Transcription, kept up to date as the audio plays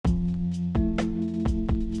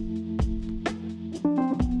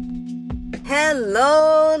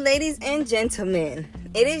Hello, ladies and gentlemen.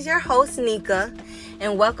 It is your host, Nika,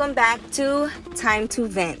 and welcome back to Time to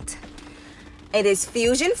Vent. It is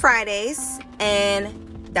Fusion Fridays, and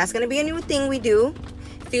that's going to be a new thing we do.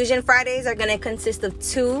 Fusion Fridays are going to consist of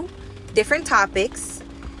 2 different topics.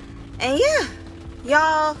 And yeah,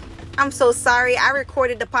 y'all, I'm so sorry. I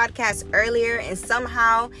recorded the podcast earlier, and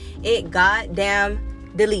somehow it goddamn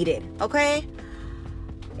deleted, okay?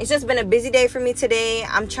 It's just been a busy day for me today.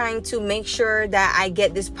 I'm trying to make sure that I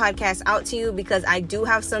get this podcast out to you because I do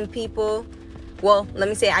have some people,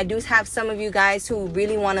 I do have some of you guys who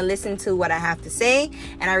really want to listen to what I have to say,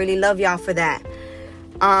 and I really love y'all for that.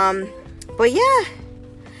 But yeah,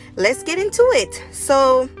 let's get into it.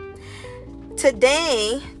 So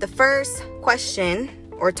today, the first question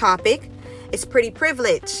or topic is pretty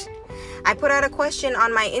privilege. I put out a question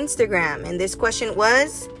on my Instagram, and this question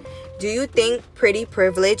was, do you think pretty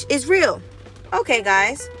privilege is real? Okay,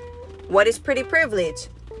 guys, what is pretty privilege?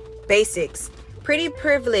 Basics. Pretty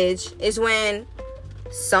privilege is when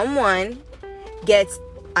someone gets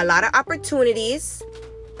a lot of opportunities,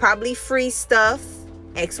 probably free stuff,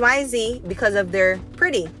 XYZ, because of their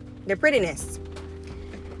prettiness.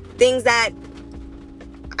 Things that,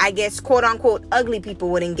 I guess, quote unquote, ugly people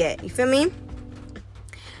wouldn't get. You feel me?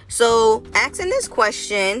 So, asking this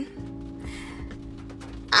question,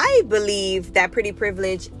 I believe that pretty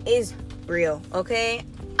privilege is real, okay?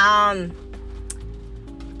 I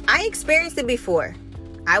experienced it before.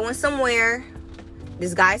 I went somewhere.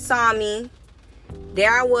 This guy saw me. There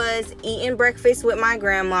I was eating breakfast with my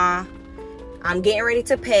grandma. I'm getting ready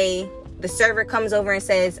to pay. The server comes over and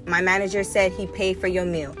says, my manager said he paid for your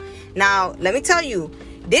meal. Now, let me tell you,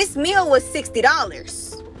 this meal was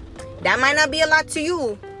 $60. That might not be a lot to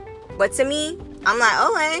you, but to me, I'm like,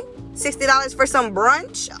 oh, hey. $60 for some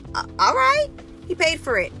brunch? All right. He paid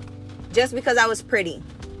for it just because I was pretty.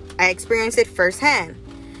 I experienced it firsthand.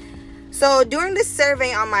 So during this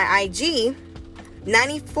survey on my IG,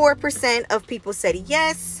 94% of people said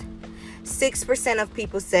yes. 6% of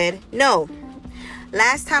people said no.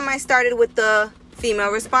 Last time I started with the female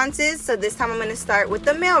responses, so this time I'm going to start with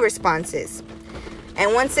the male responses.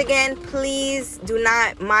 And once again, please do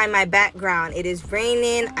not mind my background. It is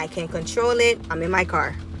raining. I can't control it. I'm in my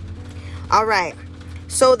car. All right,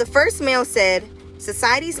 so the first male said,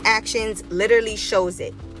 society's actions literally shows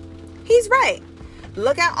it. He's right.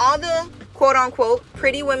 Look at all the quote-unquote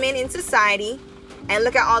pretty women in society and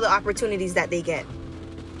look at all the opportunities that they get.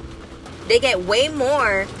 They get way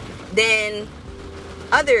more than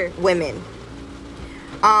other women.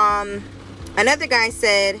 Another guy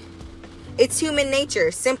said, it's human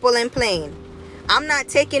nature, simple and plain. I'm not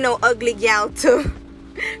taking no ugly gal to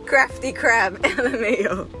Crafty Crab,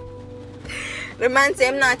 LMAO. The man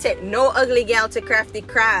said, I'm not taking no ugly gal to Crafty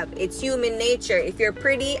Crab. It's human nature. If you're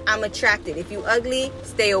pretty, I'm attracted. If you ugly,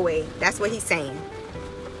 stay away. That's what he's saying.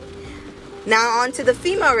 Now on to the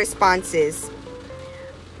female responses.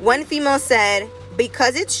 One female said,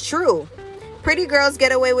 because it's true. Pretty girls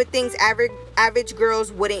get away with things average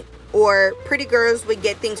girls wouldn't, or pretty girls would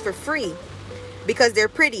get things for free because they're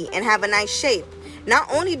pretty and have a nice shape.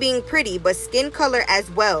 Not only being pretty, but skin color as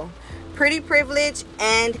well. Pretty privilege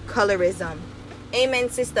and colorism. Amen,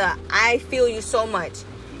 sister. I feel you so much.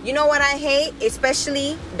 You know what I hate?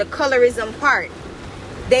 Especially the colorism part.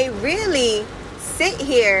 They really sit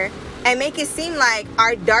here and make it seem like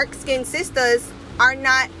our dark-skinned sisters are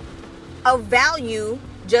not of value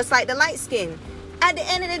just like the light skin. At the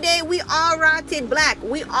end of the day, we all rotted black.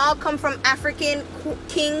 We all come from African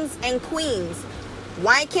kings and queens.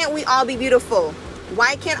 Why can't we all be beautiful?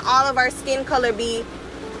 Why can't all of our skin color be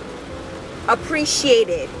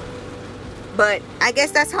appreciated? But I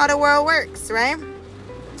guess that's how the world works, right?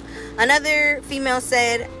 Another female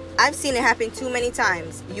said, I've seen it happen too many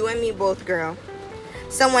times. You and me both, girl.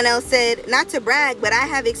 Someone else said, not to brag, but I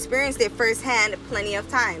have experienced it firsthand plenty of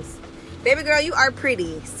times. Baby girl, you are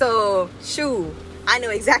pretty. So, shoo, I know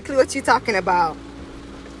exactly what you're talking about.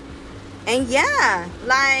 And yeah,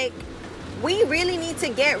 like, we really need to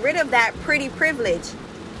get rid of that pretty privilege.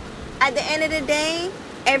 At the end of the day,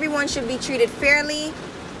 everyone should be treated fairly.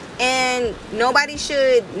 And nobody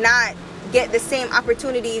should not get the same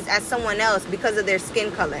opportunities as someone else because of their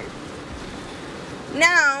skin color.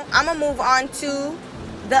 Now, I'm going to move on to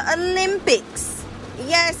the Olympics.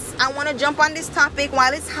 Yes, I want to jump on this topic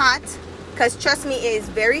while it's hot. Because trust me, it is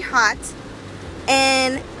very hot.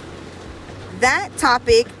 And that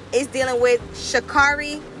topic is dealing with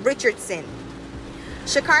Sha'Carri Richardson.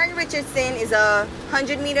 Sha'Carri Richardson is a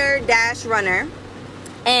 100-meter dash runner.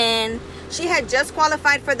 And she had just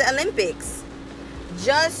qualified for the Olympics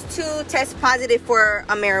just to test positive for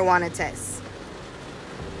a marijuana test.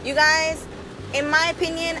 You guys, in my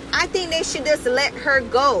opinion, I think they should just let her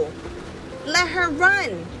go. Let her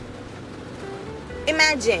run.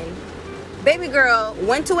 Imagine, baby girl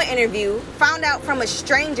went to an interview, found out from a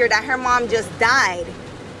stranger that her mom just died,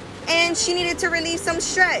 and she needed to relieve some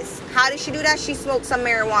stress. How did she do that? She smoked some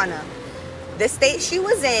marijuana. The state she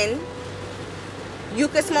was in, you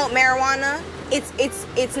could smoke marijuana.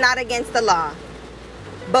 It's not against the law.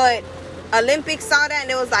 But Olympics saw that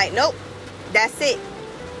and it was like, nope, that's it.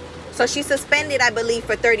 So she suspended, I believe,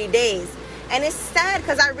 for 30 days. And it's sad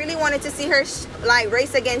because I really wanted to see her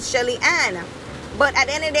race against Shelly Ann. But at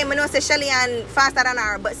the end of the day, I know it's Shelly Ann faster than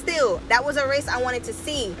her. But still, that was a race I wanted to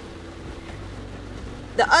see.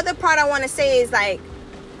 The other part I want to say is, like,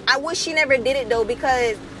 I wish she never did it, though,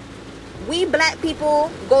 because we black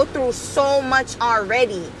people go through so much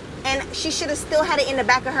already. And she should have still had it in the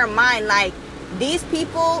back of her mind, like, these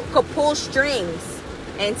people could pull strings.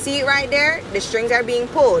 And see it right there? The strings are being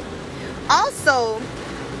pulled. Also,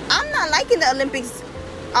 I'm not liking the Olympics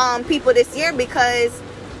people this year because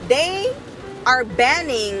they are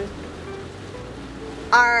banning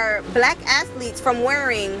our black athletes from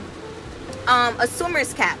wearing a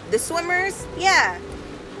swimmer's cap. The swimmers, yeah.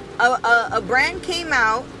 A brand came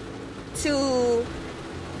out to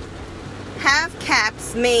have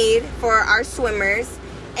caps made for our swimmers,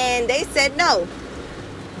 and they said no,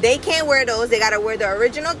 they can't wear those. They gotta wear the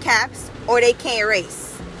original caps or they can't race.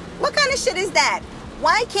 What kind of shit is that?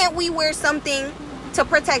 Why can't we wear something to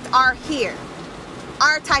protect our hair,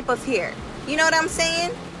 our type of hair? You know what I'm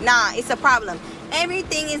saying? Nah, it's a problem.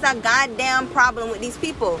 Everything is a goddamn problem with these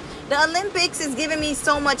people. The Olympics is giving me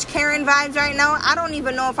so much Karen vibes right now. I don't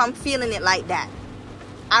even know if I'm feeling it like that.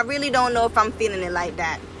 I really don't know if I'm feeling it like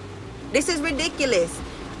that. This is ridiculous.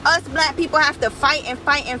 Us black people have to fight and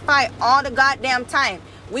fight and fight all the goddamn time.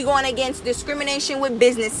 We're going against discrimination with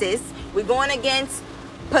businesses. We're going against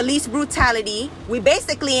police brutality. We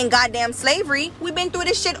basically in goddamn slavery. We've been through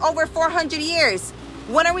this shit over 400 years.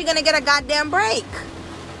 When are we going to get a goddamn break?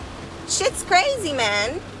 Shit's crazy,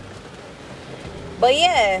 man. But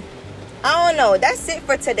yeah, I don't know. That's it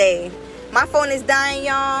for today. My phone is dying,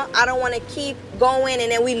 y'all. I don't want to keep going and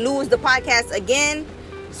then we lose the podcast again.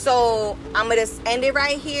 So I'm going to just end it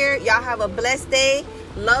right here. Y'all have a blessed day.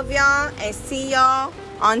 Love y'all and see y'all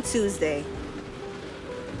on Tuesday.